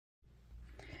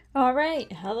Alright,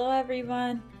 hello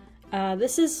everyone.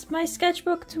 This is my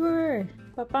sketchbook tour.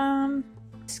 Ba-bam.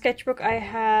 Sketchbook I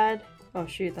had, oh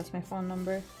shoot, that's my phone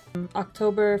number.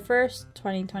 October 1st,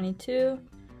 2022.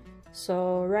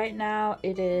 So right now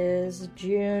it is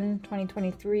June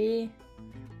 2023.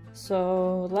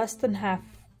 So less than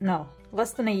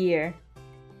a year.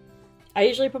 I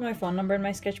usually put my phone number in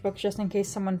my sketchbook just in case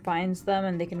someone finds them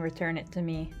and they can return it to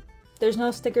me. There's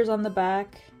no stickers on the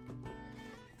back.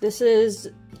 This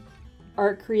is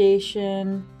Art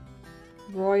Creation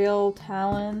Royal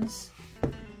Talons.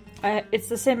 It's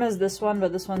the same as this one,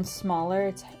 but this one's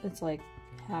smaller. It's like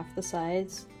half the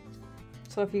size.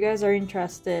 So if you guys are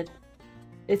interested,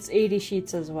 it's 80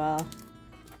 sheets as well.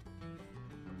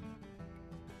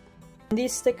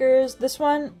 These stickers, this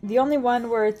one, the only one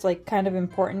where it's like kind of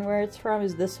important where it's from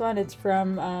is this one. It's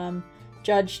from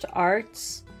Judged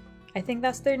Arts. I think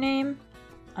that's their name.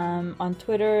 On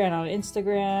Twitter and on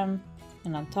Instagram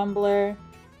and on Tumblr.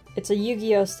 It's a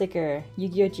Yu-Gi-Oh sticker,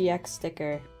 Yu-Gi-Oh GX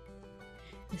sticker.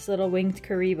 This little winged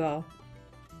Karibo.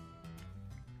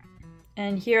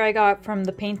 And here I got from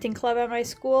the painting club at my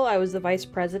school. I was the vice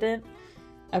president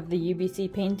of the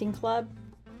UBC painting club.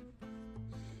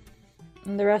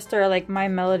 And the rest are like My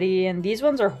Melody, and these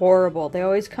ones are horrible. They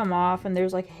always come off and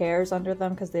there's like hairs under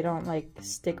them because they don't like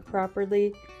stick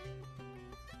properly.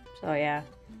 So yeah.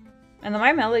 And the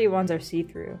My Melody ones are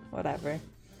see-through, whatever.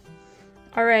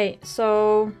 Alright,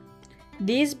 so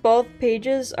these both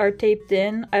pages are taped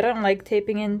in. I don't like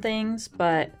taping in things,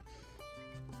 but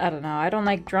I don't know. I don't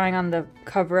like drawing on the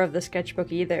cover of the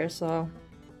sketchbook either, so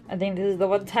I think this is the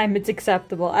one time it's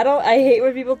acceptable. I hate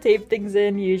when people tape things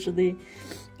in usually.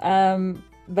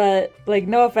 But like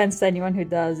no offense to anyone who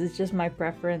does, it's just my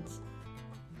preference.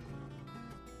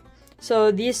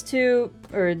 So these two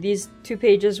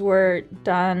pages were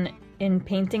done in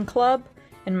painting club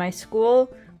in my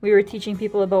school. We were teaching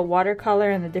people about watercolor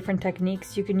and the different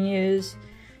techniques you can use.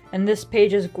 And this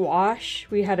page is gouache.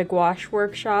 We had a gouache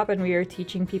workshop and we were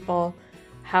teaching people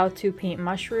how to paint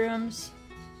mushrooms.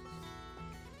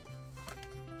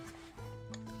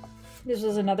 This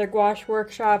was another gouache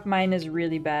workshop. Mine is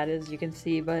really bad, as you can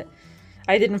see, but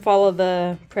I didn't follow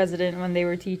the president when they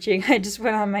were teaching. I just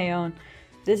went on my own.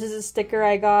 This is a sticker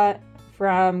I got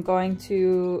from going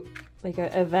to like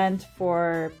an event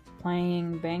for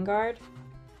playing Vanguard.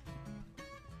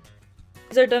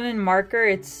 These are done in marker.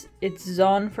 It's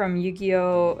Zone from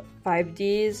Yu-Gi-Oh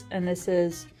 5Ds, and this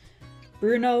is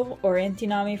Bruno or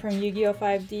Antinami from Yu-Gi-Oh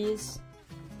 5Ds.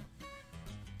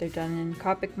 They're done in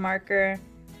Copic marker.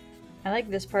 I like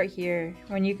this part here.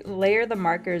 When you layer the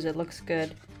markers, it looks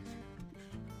good.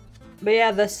 But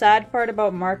yeah, the sad part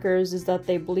about markers is that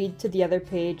they bleed to the other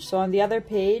page. So on the other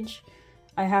page,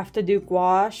 I have to do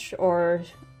gouache or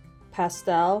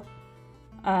pastel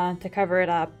to cover it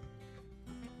up.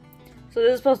 So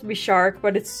this is supposed to be Shark,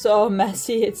 but it's so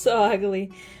messy. It's so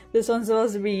ugly. This one's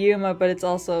supposed to be Yuma, but it's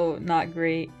also not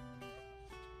great.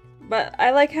 But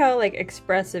I like how like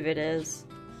expressive it is.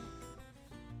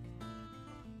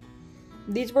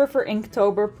 These were for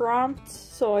Inktober prompts,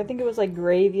 so I think it was like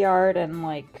Graveyard and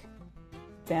like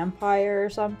Vampire or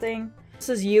something. This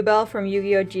is Yubel from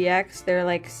Yu-Gi-Oh GX. They're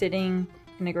like sitting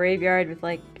in a graveyard with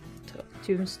like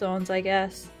tombstones, I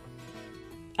guess.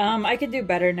 I could do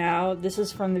better now. This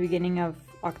is from the beginning of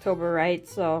October, right?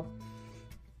 So,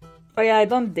 oh yeah, I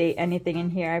don't date anything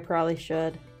in here. I probably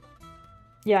should.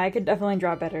 Yeah, I could definitely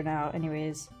draw better now.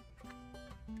 Anyways.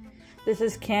 This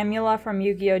is Camula from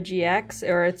Yu-Gi-Oh GX,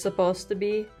 or it's supposed to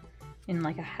be, in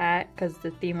like a hat, because the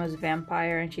theme was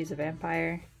vampire and she's a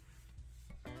vampire.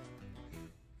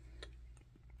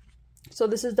 So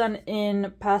this is done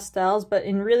in pastels, but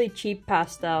in really cheap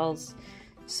pastels.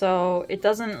 So it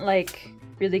doesn't like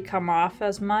really come off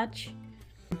as much.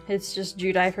 It's just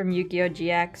Judai from Yu-Gi-Oh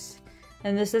GX.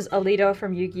 And this is Alito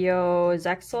from Yu-Gi-Oh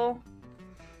Zexal.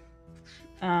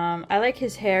 I like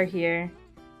his hair here.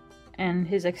 And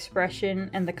his expression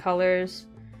and the colors.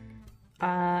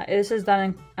 This is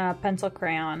done in pencil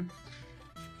crayon.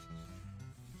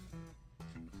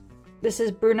 This is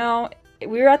Bruno.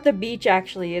 We were at the beach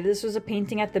actually. This was a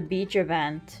painting at the beach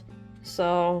event.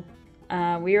 So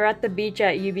we were at the beach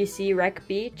at UBC Rec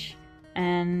Beach.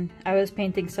 And I was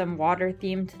painting some water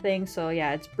themed things. So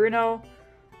yeah, it's Bruno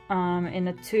in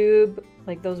a tube.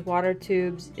 Like those water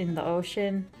tubes in the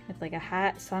ocean. With like a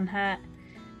hat, sun hat.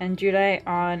 And Judai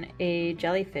on a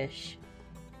jellyfish.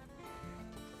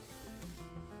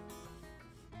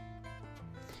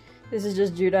 This is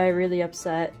just Judai really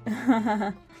upset.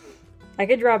 I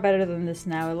could draw better than this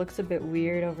now. It looks a bit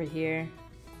weird over here.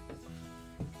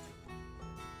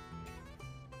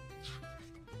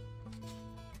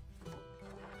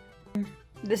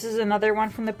 This is another one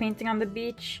from the Painting on the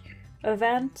Beach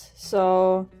event.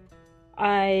 So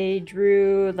I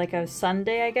drew like a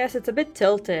Sunday, I guess. It's a bit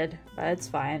tilted, but it's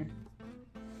fine.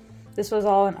 This was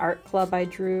all an art club I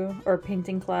drew, or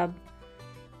painting club.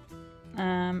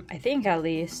 I think at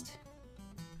least.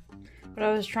 But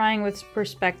I was trying with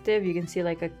perspective. You can see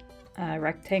like a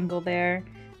rectangle there.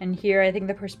 And here I think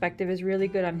the perspective is really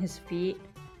good on his feet.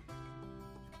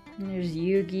 And there's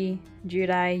Yugi,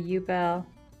 Judai, Yubel.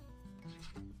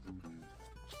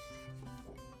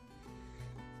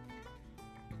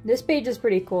 This page is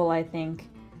pretty cool, I think.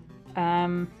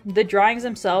 The drawings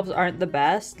themselves aren't the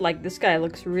best. Like, this guy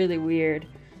looks really weird.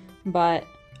 But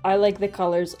I like the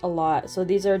colors a lot. So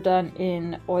these are done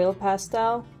in oil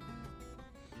pastel.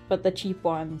 But the cheap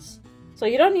ones. So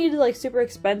you don't need like super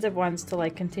expensive ones to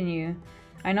like continue.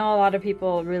 I know a lot of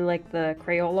people really like the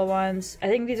Crayola ones. I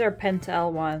think these are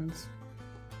Pentel ones.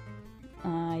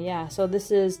 Yeah, so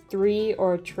this is 3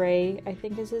 or Trey, I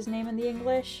think is his name in the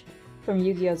English, from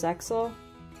Yu-Gi-Oh! Zexal.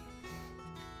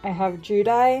 I have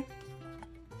Judai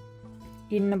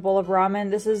eating a bowl of ramen.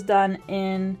 This is done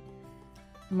in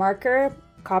marker,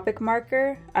 Copic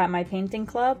marker at my painting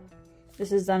club.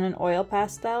 This is done in oil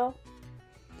pastel.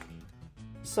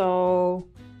 So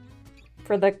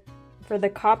for the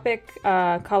Copic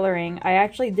coloring, I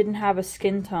actually didn't have a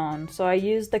skin tone, so I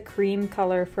used the cream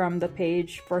color from the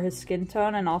page for his skin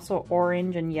tone, and also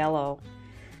orange and yellow,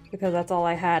 because that's all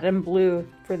I had, and blue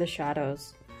for the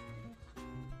shadows.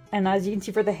 And as you can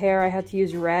see for the hair, I had to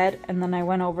use red, and then I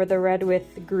went over the red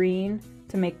with green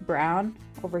to make brown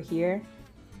over here.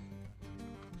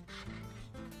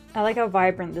 I like how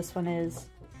vibrant this one is.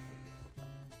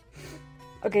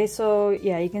 Okay, so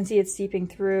yeah, you can see it's seeping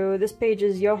through. This page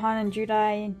is Johan and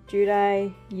Judai,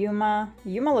 Judai, Yuma.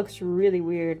 Yuma looks really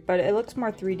weird, but it looks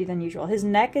more 3D than usual. His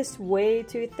neck is way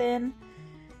too thin.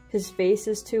 His face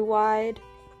is too wide.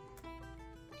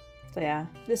 So yeah,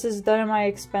 this is done in my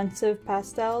expensive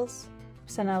pastels,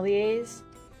 Senneliers.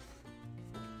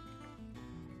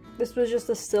 This was just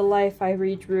a still life I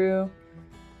redrew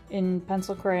in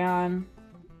pencil crayon.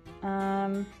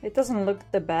 It doesn't look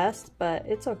the best, but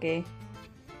it's okay.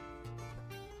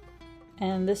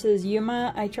 And this is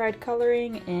Yuma. I tried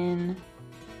coloring in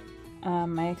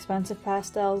my expensive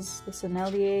pastels, the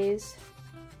Senneliers.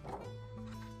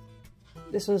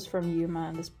 This was from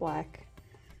Yuma, this black.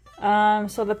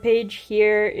 So the page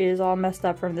here is all messed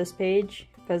up from this page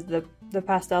because the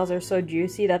pastels are so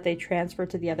juicy that they transfer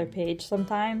to the other page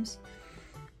sometimes.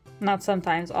 Not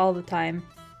sometimes, all the time.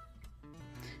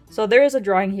 So there is a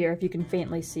drawing here if you can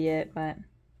faintly see it, but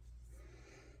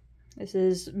this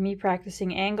is me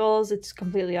practicing angles. It's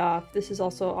completely off. This is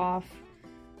also off.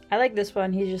 I like this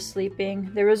one. He's just sleeping.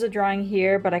 There was a drawing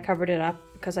here, but I covered it up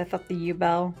because I thought the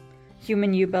Yubel,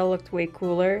 human Yubel, looked way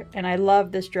cooler. And I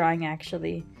love this drawing,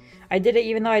 actually. I did it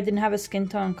even though I didn't have a skin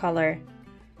tone color.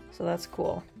 So that's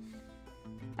cool.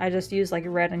 I just used like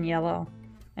red and yellow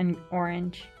and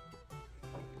orange.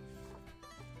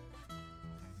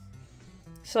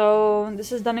 So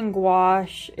this is done in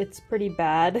gouache. It's pretty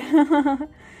bad.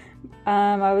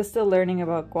 I was still learning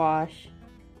about gouache.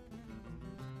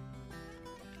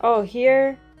 Oh,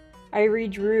 here I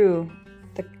redrew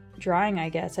the drawing, I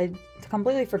guess. I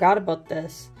completely forgot about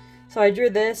this. So I drew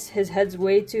this. His head's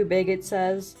way too big, it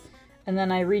says. And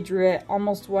then I redrew it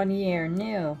almost 1 year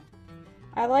new.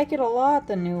 I like it a lot,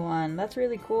 the new one. That's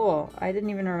really cool. I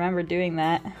didn't even remember doing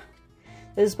that.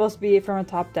 This is supposed to be from a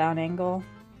top-down angle.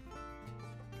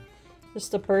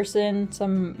 Just a person,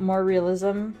 some more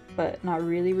realism, but not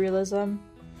really realism.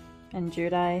 And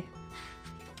Judai.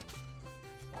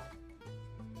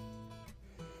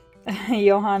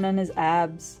 Johan and his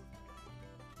abs.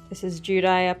 This is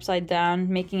Judai upside down,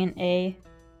 making an A.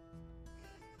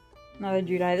 Another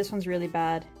Judai. This one's really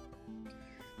bad.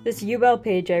 This Yubel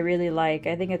page I really like.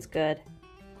 I think it's good.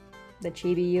 The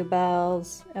chibi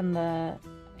Yubels and the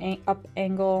up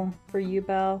angle for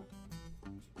Yubel.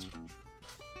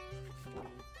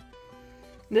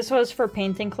 This was for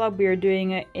Painting Club. We were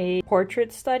doing a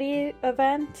portrait study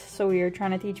event, so we were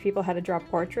trying to teach people how to draw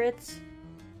portraits.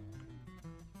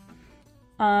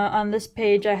 On this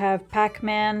page I have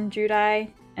Pac-Man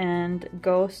Judai and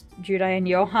Ghost Judai and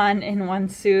Johan in one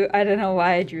suit. I don't know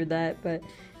why I drew that, but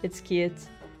it's cute.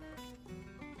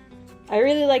 I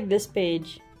really like this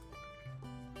page.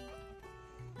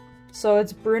 So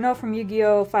it's Bruno from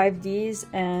Yu-Gi-Oh! 5Ds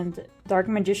and Dark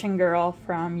Magician Girl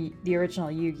from the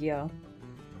original Yu-Gi-Oh!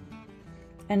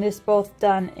 And it's both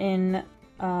done in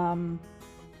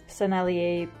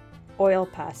Sennelier oil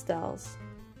pastels.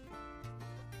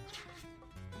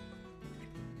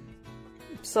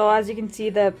 So as you can see,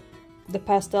 the the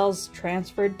pastels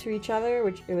transferred to each other,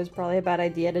 which it was probably a bad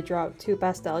idea to draw 2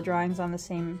 pastel drawings on the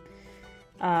same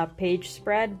page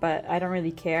spread, but I don't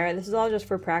really care. This is all just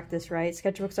for practice, right?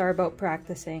 Sketchbooks are about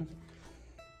practicing,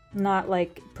 not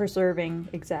like preserving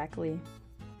exactly.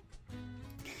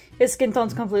 His skin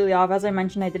tone's completely off. As I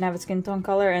mentioned, I didn't have a skin tone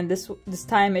color, and this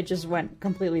time it just went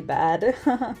completely bad.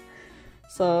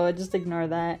 So just ignore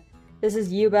that. This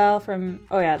is Yubel from,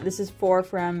 oh yeah, this is 4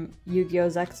 from Yu-Gi-Oh!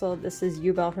 Zexal. This is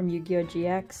Yubel from Yu-Gi-Oh!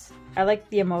 GX. I like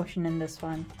the emotion in this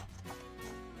one.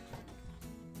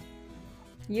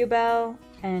 Yubel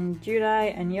and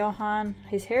Judai and Johan.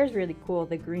 His hair is really cool,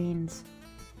 the greens.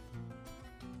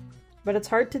 But it's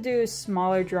hard to do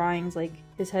smaller drawings, like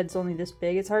his head's only this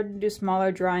big. It's hard to do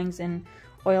smaller drawings in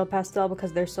oil pastel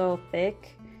because they're so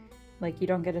thick. Like you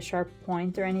don't get a sharp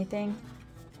point or anything.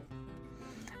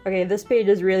 Okay, this page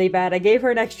is really bad. I gave her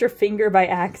an extra finger by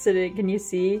accident, can you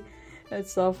see?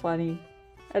 It's so funny.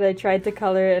 And I tried to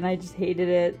color it and I just hated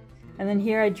it. And then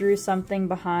here I drew something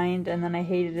behind and then I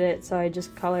hated it, so I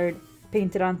just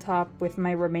painted on top with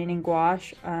my remaining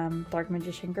gouache, Dark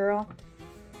Magician Girl.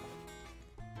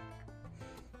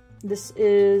 This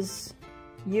is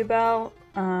Yubel,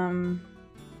 kind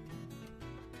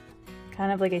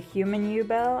of like a human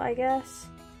Yubel, I guess.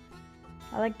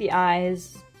 I like the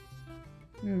eyes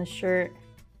and the shirt,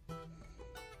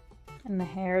 and the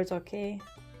hair is okay.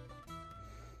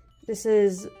 This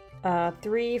is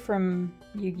 3 from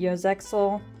Yu-Gi-Oh!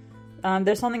 Zexal.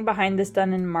 There's something behind this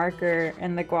done in marker,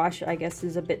 and the gouache, I guess,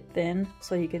 is a bit thin,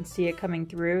 so you can see it coming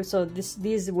through. So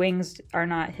these wings are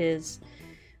not his.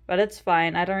 But it's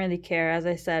fine, I don't really care. As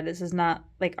I said, this is not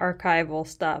like archival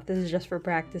stuff. This is just for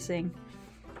practicing.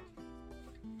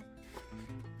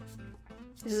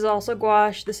 This is also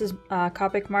gouache. This is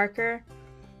Copic marker.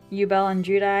 Yubel and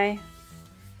Judai.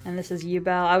 And this is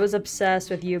Yubel. I was obsessed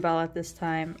with Yubel at this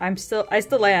time. I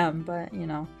still am, but you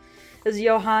know. This is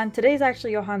Johan. Today's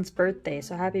actually Johan's birthday,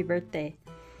 so happy birthday.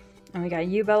 And we got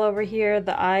Yubel over here.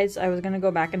 The eyes, I was gonna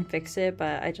go back and fix it,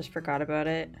 but I just forgot about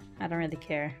it. I don't really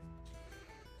care.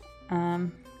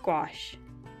 Gouache.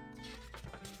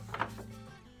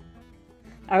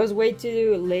 I was way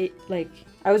too late,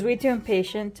 I was way too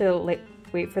impatient to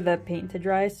wait for the paint to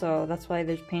dry, so that's why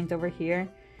there's paint over here.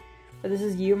 But this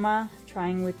is Yuma,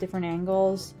 trying with different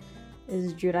angles. This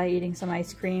is Judai eating some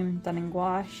ice cream, done in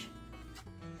gouache.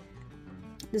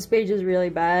 This page is really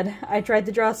bad. I tried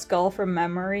to draw a skull from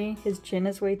memory. His chin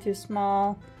is way too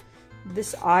small.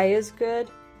 This eye is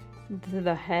good.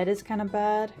 The head is kind of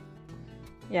bad.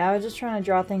 Yeah, I was just trying to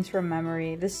draw things from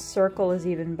memory. This circle is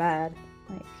even bad.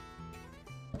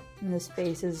 Like, and this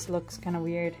face looks kind of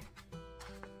weird.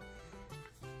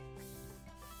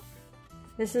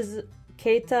 This is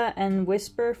Keita and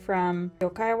Whisper from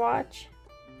Yokai Watch.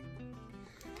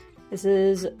 This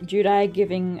is Judai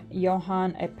giving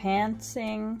Johan a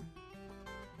pantsing.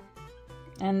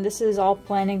 And this is all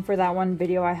planning for that one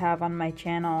video I have on my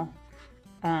channel.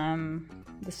 The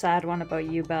sad one about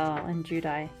Yubel and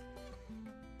Judai.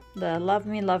 The Love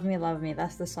Me, Love Me, Love Me,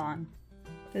 that's the song.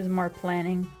 This is more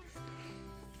planning.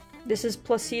 This is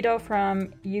Placido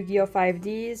from Yu-Gi-Oh!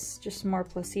 5Ds, just more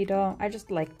Placido. I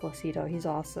just like Placido, he's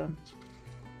awesome.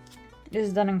 This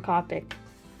is done in Copic.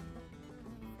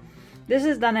 This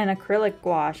is done in acrylic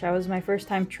gouache. That was my first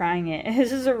time trying it.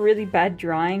 This is a really bad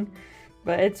drawing,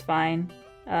 but it's fine.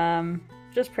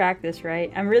 Just practice,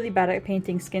 right? I'm really bad at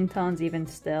painting skin tones even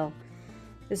still.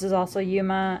 This is also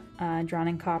Yuma, drawn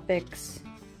in Copics.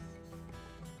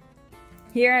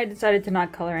 Here I decided to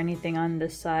not color anything on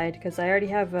this side because I already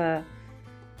have a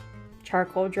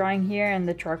charcoal drawing here and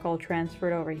the charcoal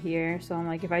transferred over here. So I'm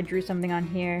like, if I drew something on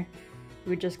here, it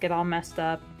would just get all messed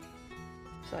up.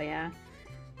 So yeah.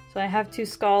 So I have 2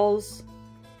 skulls.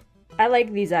 I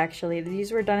like these actually.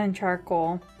 These were done in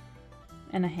charcoal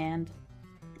and a hand.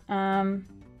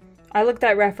 I looked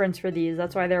at reference for these.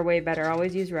 That's why they're way better. I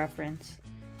always use reference.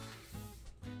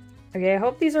 Okay, I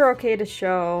hope these are okay to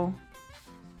show.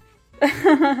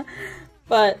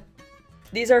 But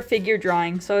these are figure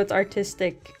drawings, so it's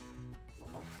artistic.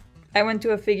 I went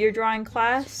to a figure drawing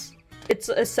class. It's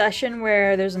a session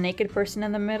where there's a naked person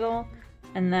in the middle,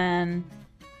 and then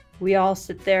we all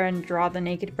sit there and draw the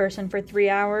naked person for 3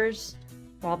 hours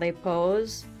while they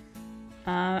pose.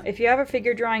 If you have a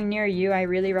figure drawing near you, I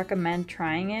really recommend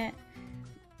trying it.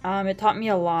 It taught me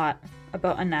a lot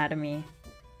about anatomy.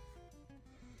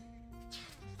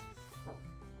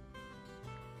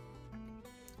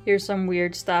 Here's some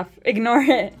weird stuff. Ignore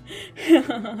it.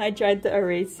 I tried to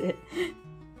erase it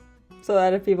so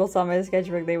that if people saw my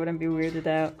sketchbook, they wouldn't be weirded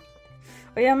out.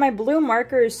 Oh yeah, my blue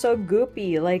marker is so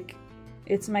goopy. Like,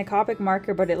 it's my Copic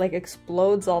marker, but it like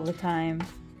explodes all the time.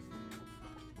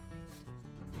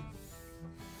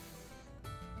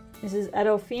 This is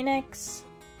Edo Phoenix.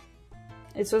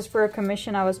 This was for a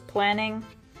commission I was planning.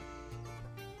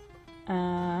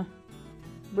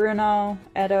 Bruno,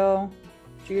 Edo,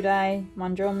 Judai,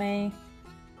 Monjome,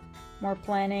 more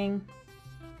planning,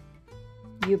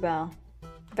 Yubel,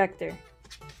 Vector.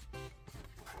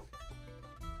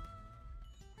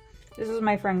 This is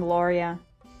my friend Gloria.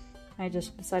 I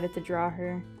just decided to draw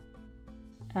her.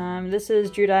 This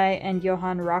is Judai and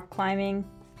Johan rock climbing.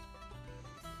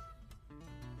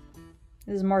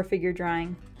 This is more figure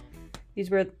drawing. These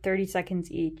were 30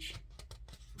 seconds each.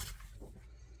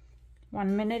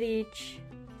 1 minute each.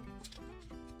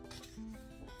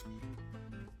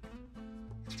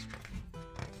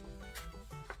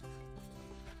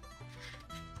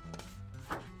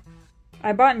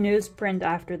 I bought newsprint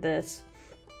after this.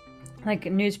 Like,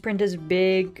 newsprint is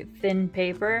big, thin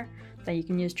paper that you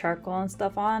can use charcoal and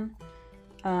stuff on.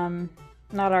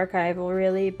 Not archival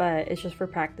really, but it's just for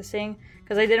practicing.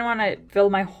 Because I didn't want to fill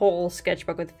my whole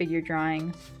sketchbook with figure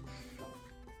drawings.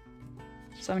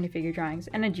 So many figure drawings.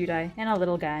 And a Judai. And a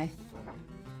little guy.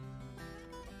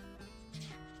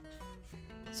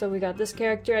 So we got this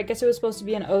character. I guess it was supposed to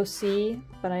be an OC,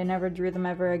 but I never drew them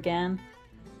ever again.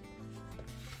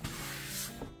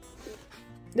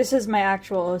 This is my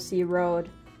actual OC road.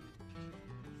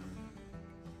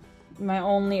 My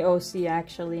only OC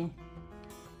actually.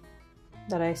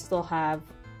 That I still have.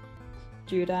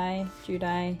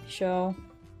 Judai show.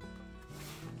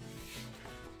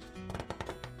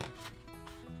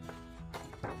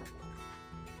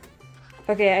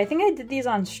 Okay, I think I did these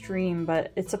on stream,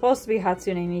 but it's supposed to be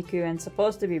Hatsune Miku and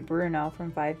supposed to be Bruno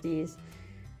from 5Ds.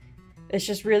 It's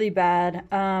just really bad.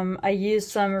 I used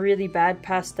some really bad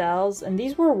pastels, and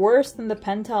these were worse than the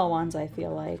Pentel ones, I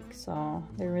feel like, so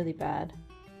they're really bad.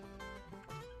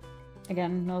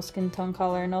 Again, no skin tone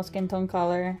color, no skin tone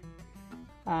color.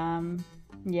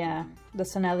 Yeah, the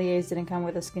Senneliers didn't come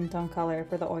with a skin tone color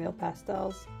for the oil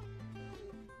pastels.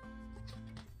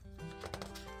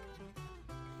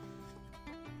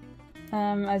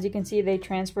 As you can see, they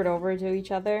transferred over to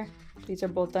each other. These are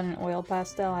both done in oil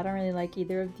pastel. I don't really like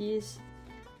either of these.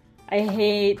 I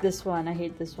hate this one. I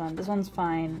hate this one. This one's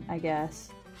fine, I guess.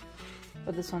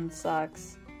 But this one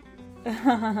sucks.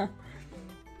 Oh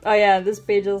yeah, this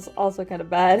page is also kind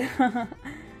of bad.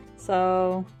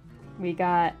 So, we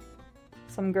got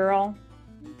some girl,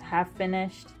 half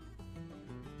finished.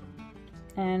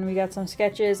 And we got some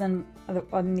sketches, and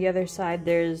on the other side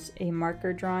there's a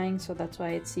marker drawing, so that's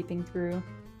why it's seeping through.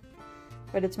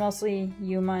 But it's mostly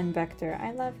Yuma and Vector.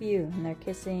 I love you, and they're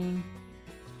kissing.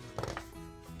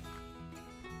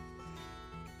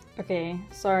 Okay,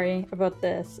 sorry about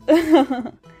this.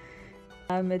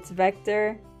 It's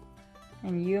Vector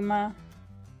and Yuma.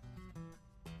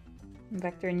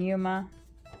 Vector and Yuma.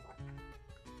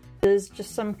 This is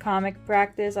just some comic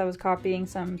practice. I was copying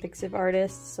some Pixiv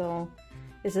artists, so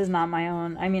this is not my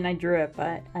own. I mean, I drew it,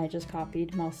 but I just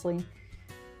copied mostly.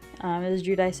 This is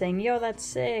Judai saying, "Yo, that's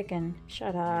sick," and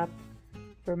 "Shut up."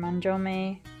 For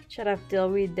Monjome, "Shut up,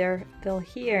 Dillweed, they'll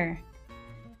hear."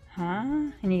 Huh?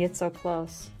 And he gets so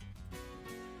close.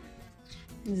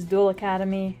 This is Duel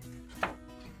Academy.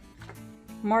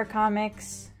 More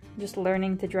comics. Just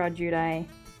learning to draw Judai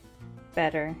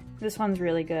better. This one's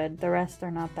really good. The rest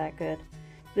are not that good.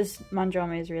 This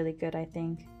Monjome is really good, I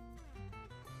think.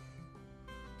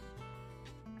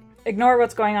 Ignore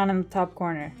what's going on in the top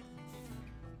corner.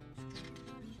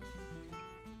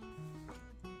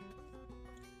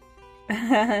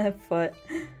 Foot.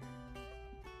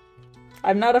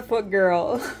 I'm not a foot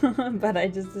girl, but I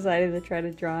just decided to try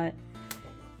to draw it.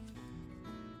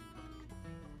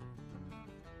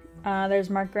 There's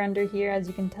Mark Render here, as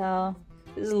you can tell.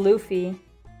 This is Luffy.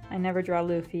 I never draw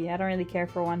Luffy. I don't really care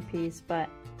for One Piece, but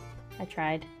I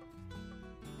tried.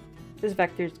 This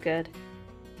Vector's good.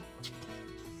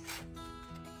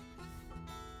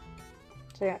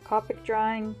 So I got Copic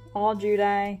drawing, all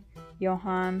Judai,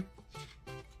 Johan.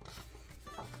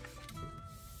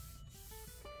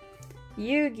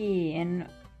 Yugi in,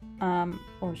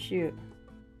 oh shoot.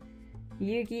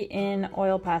 Yugi in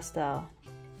oil pastel.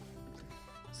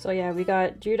 So yeah, we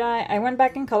got Judai. I went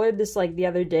back and colored this like the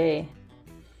other day.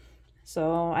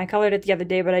 So I colored it the other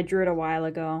day, but I drew it a while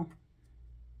ago.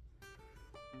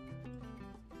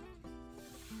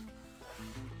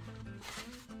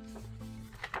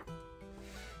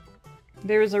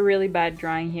 There was a really bad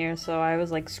drawing here, so I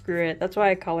was like, screw it. That's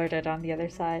why I colored it on the other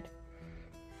side.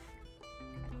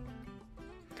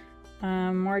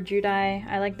 More Judai.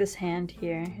 I like this hand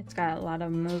here. It's got a lot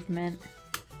of movement.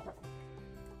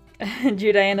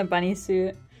 Judai in a bunny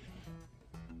suit.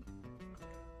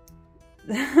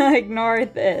 Ignore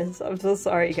this. I'm so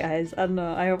sorry, guys. I don't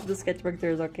know. I hope the sketchbook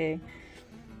tour is okay.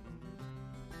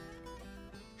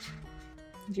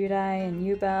 Judai and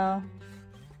Yubel.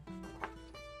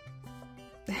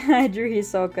 I drew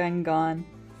Hisoka and Gon.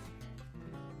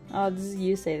 Oh, this is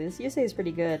Yusei. This Yusei is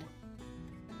pretty good.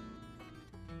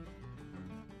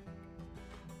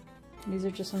 These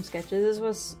are just some sketches. This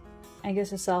was, I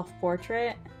guess, a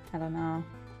self-portrait. I don't know.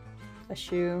 A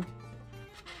shoe.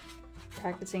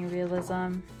 Practicing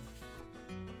realism.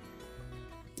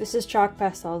 This is chalk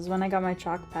pastels. When I got my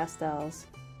chalk pastels.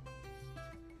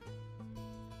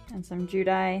 And some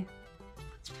Judai.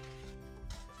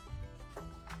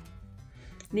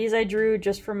 These I drew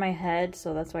just for my head,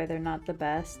 so that's why they're not the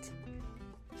best.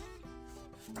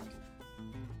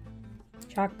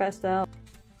 Chalk pastel.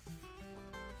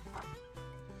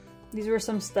 These were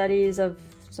some studies of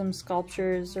some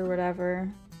sculptures or whatever.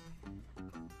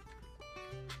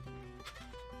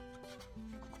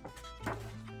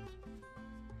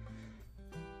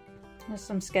 There's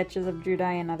some sketches of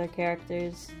Judai and other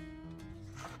characters.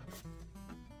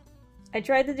 I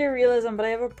tried to do realism, but I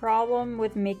have a problem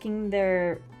with making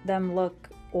them look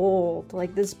old.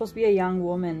 Like, this is supposed to be a young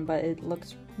woman, but it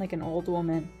looks like an old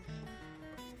woman.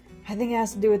 I think it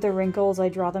has to do with the wrinkles. I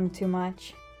draw them too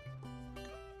much.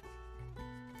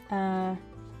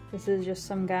 This is just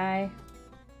some guy.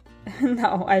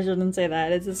 No, I shouldn't say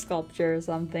that. It's a sculpture or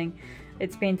something.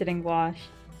 It's painted in gouache.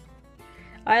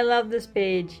 I love this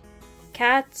page.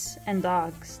 Cats and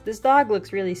dogs. This dog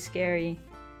looks really scary.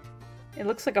 It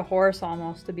looks like a horse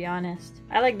almost, to be honest.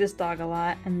 I like this dog a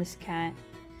lot, and this cat.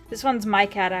 This one's my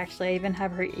cat, actually. I even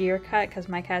have her ear cut, because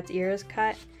my cat's ear is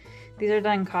cut. These are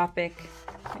done Copic.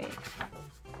 Wait.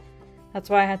 That's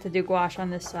why I had to do gouache on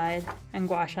this side, and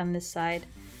gouache on this side.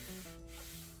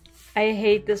 I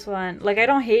hate this one. Like, I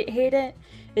don't hate it.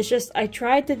 It's just, I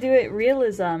tried to do it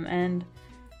realism, and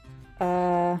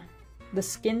the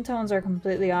skin tones are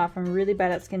completely off. I'm really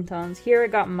bad at skin tones. Here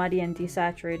it got muddy and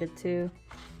desaturated, too.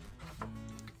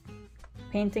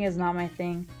 Painting is not my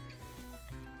thing.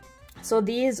 So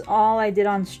these all I did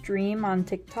on stream on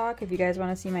TikTok. If you guys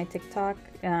want to see my TikTok,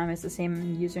 it's the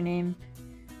same username.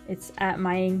 It's at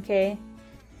myink.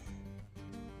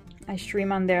 I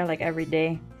stream on there like every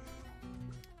day.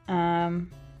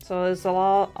 So there's a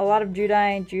lot of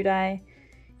Judai.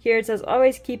 Here it says,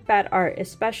 always keep bad art,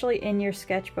 especially in your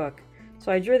sketchbook.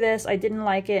 So I drew this, I didn't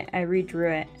like it, I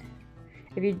redrew it.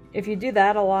 If you do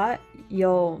that a lot,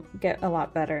 you'll get a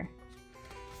lot better.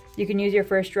 You can use your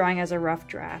first drawing as a rough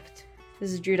draft.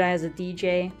 This is Judai as a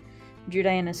DJ,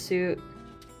 Judai in a suit,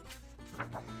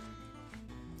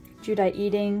 Judai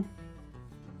eating,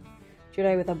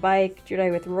 Judai with a bike,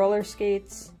 Judai with roller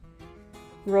skates,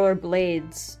 roller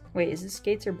blades. Wait, is it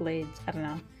skates or blades? I don't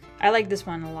know. I like this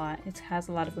one a lot. It has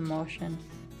a lot of emotion.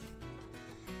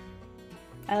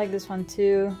 I like this one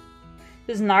too.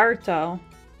 This is Naruto.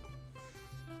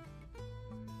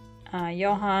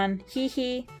 Johan.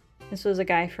 Hee. This was a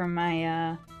guy from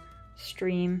my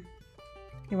stream.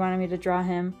 He wanted me to draw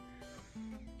him.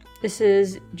 This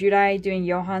is Judai doing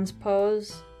Johan's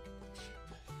pose.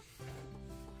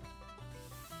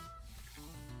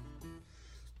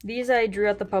 These I drew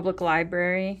at the public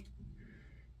library.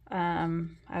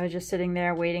 I was just sitting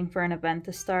there waiting for an event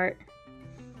to start.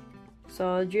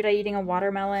 So Judai eating a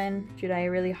watermelon, Judai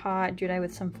really hot, Judai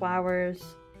with some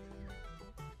flowers.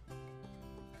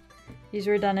 These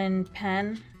were done in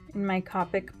pen, in my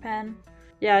Copic pen.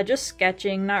 Yeah, just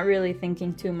sketching, not really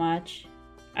thinking too much.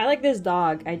 I like this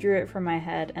dog. I drew it for my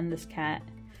head, and this cat.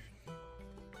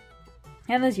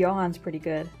 And this Johan's pretty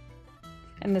good.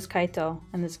 And this Kaito,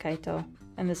 and this Kaito,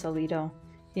 and this Alito.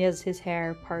 He has his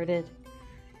hair parted.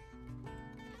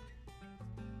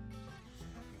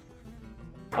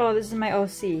 Oh, this is my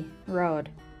OC, Road.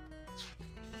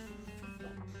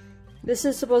 This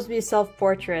is supposed to be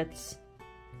self-portraits.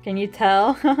 Can you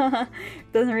tell? It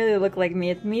doesn't really look like me.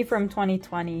 It's me from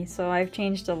 2020, so I've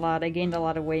changed a lot. I gained a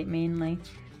lot of weight, mainly.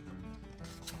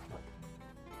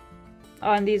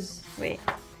 Oh, and these... wait.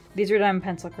 These are done in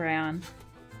pencil crayon.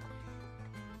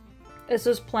 This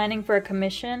was planning for a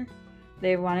commission.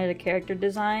 They wanted a character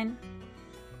design.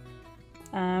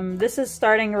 This is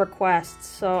starting requests,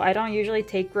 so I don't usually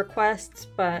take requests,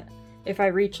 but if I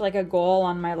reach like a goal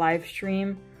on my live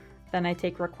stream, then I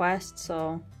take requests.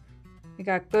 So we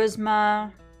got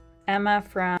Guzma, Emma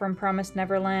from Promised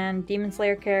Neverland, Demon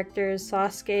Slayer characters,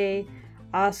 Sasuke,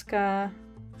 Asuka,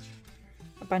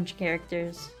 a bunch of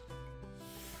characters.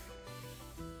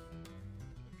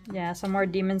 Yeah, some more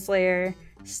Demon Slayer,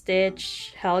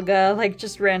 Stitch, Helga, like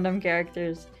just random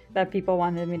characters that people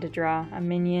wanted me to draw. A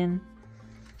minion.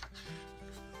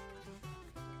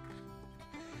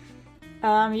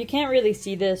 You can't really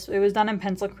see this. It was done in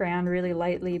pencil crayon really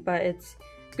lightly, but it's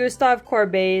Gustave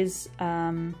Courbet's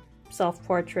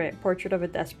self-portrait, Portrait of a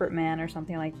Desperate Man or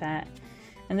something like that.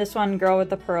 And this one, Girl with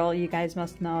the Pearl, you guys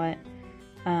must know it.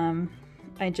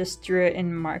 I just drew it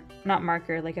in not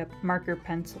marker, like a marker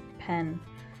pencil pen.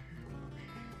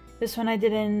 This one I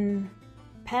did in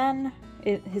pen.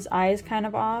 His eye is kind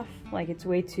of off, like it's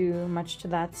way too much to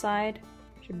that side.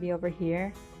 Should be over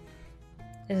here.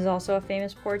 This is also a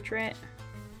famous portrait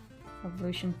of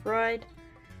Lucian Freud.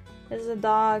 This is a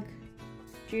dog.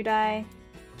 Judy,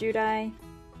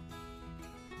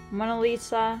 Mona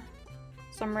Lisa,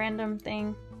 some random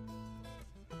thing.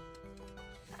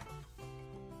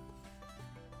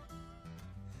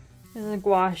 This is a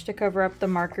gouache to cover up the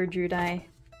marker Judy.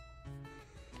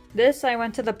 This, I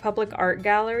went to the Public Art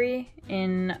Gallery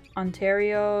in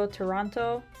Ontario,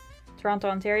 Toronto,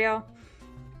 Ontario.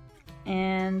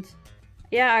 And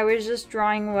yeah, I was just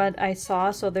drawing what I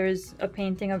saw. So there's a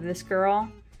painting of this girl.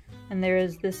 And there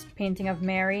is this painting of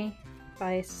Mary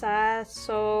by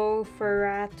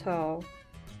Sassoferrato.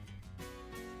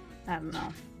 I don't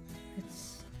know.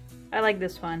 I like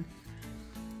this one.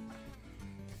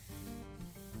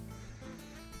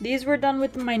 These were done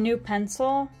with my new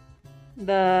pencil. What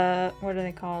are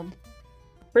they called?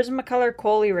 Prismacolor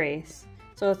Kohl Erase.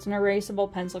 So it's an erasable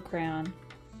pencil crayon.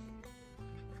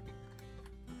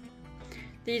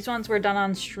 These ones were done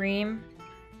on stream.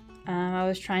 I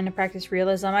was trying to practice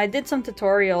realism. I did some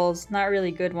tutorials, not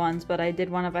really good ones, but I did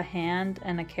one of a hand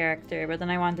and a character, but then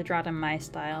I wanted to draw it in my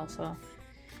style, so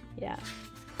yeah.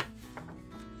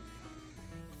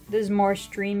 This is more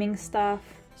streaming stuff.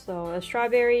 So a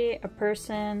strawberry, a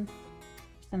person,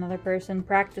 just another person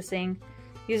practicing.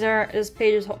 This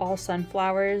page is all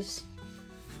sunflowers.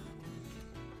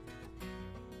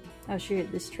 Oh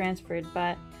shoot, this transferred,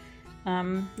 but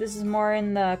this is more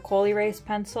in the Kohl Erase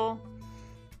pencil.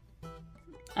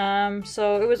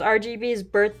 So it was RGB's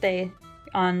birthday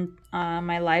on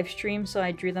my live stream, so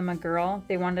I drew them a girl.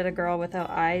 They wanted a girl without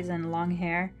eyes and long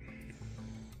hair.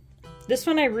 This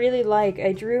one I really like.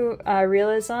 I drew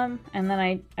realism, and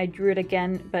then I drew it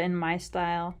again, but in my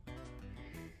style.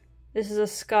 This is a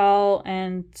skull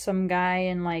and some guy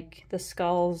in like the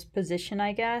skull's position,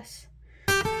 I guess.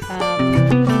 This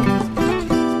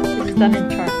is done in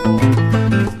charcoal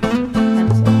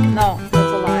pencil. No, that's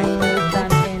a lie. It was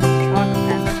done in chalk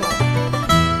pencil.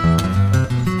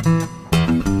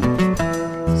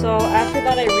 So after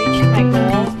that I reached my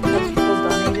goal because people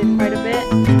donated quite a bit,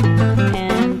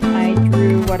 and I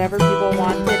drew whatever people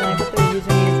wanted and I put their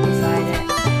usernames beside it.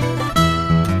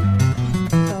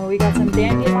 So we got some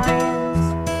dandelions,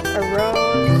 a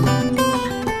rose,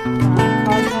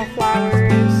 cosmo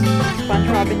flowers,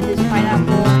 SpongeBob and his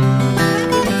pineapple,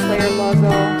 Demon Slayer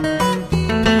logo,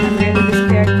 and there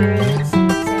this character is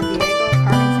San Diego,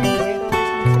 Carmen San Diego or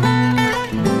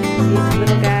something. These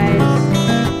little guys,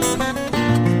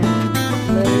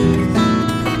 lilies.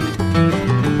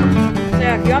 So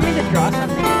yeah, if you want me to draw something,